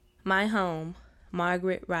My Home,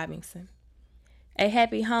 Margaret Robinson. A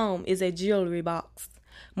happy home is a jewelry box,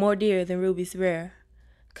 more dear than rubies rare.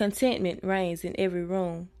 Contentment reigns in every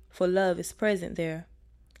room, for love is present there.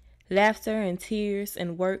 Laughter and tears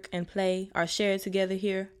and work and play are shared together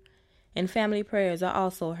here, and family prayers are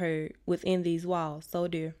also heard within these walls so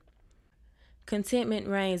dear. Contentment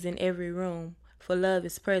reigns in every room, for love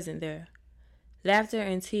is present there. Laughter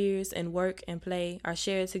and tears and work and play are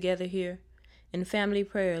shared together here, and family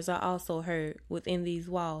prayers are also heard within these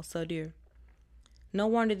walls so dear. No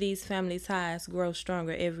wonder these family ties grow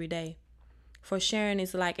stronger every day, for sharing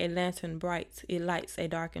is like a lantern bright, it lights a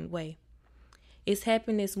darkened way. It's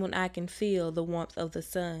happiness when I can feel the warmth of the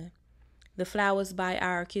sun. The flowers by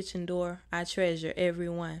our kitchen door, I treasure every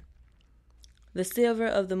one. The silver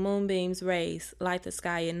of the moonbeam's rays light the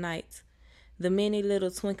sky at night. The many little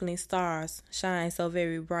twinkling stars shine so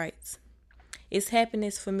very bright. It's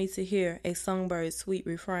happiness for me to hear a songbird's sweet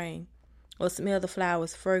refrain, or smell the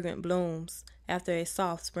flowers' fragrant blooms after a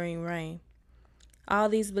soft spring rain. All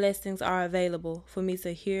these blessings are available for me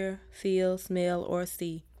to hear, feel, smell, or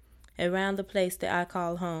see around the place that I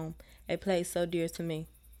call home, a place so dear to me.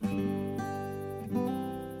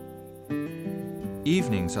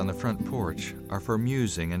 Evenings on the front porch are for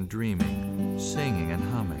musing and dreaming, singing and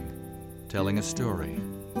humming, telling a story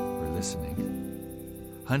or listening.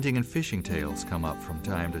 Hunting and fishing tales come up from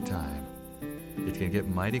time to time. It can get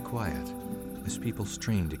mighty quiet as people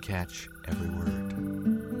strain to catch every word.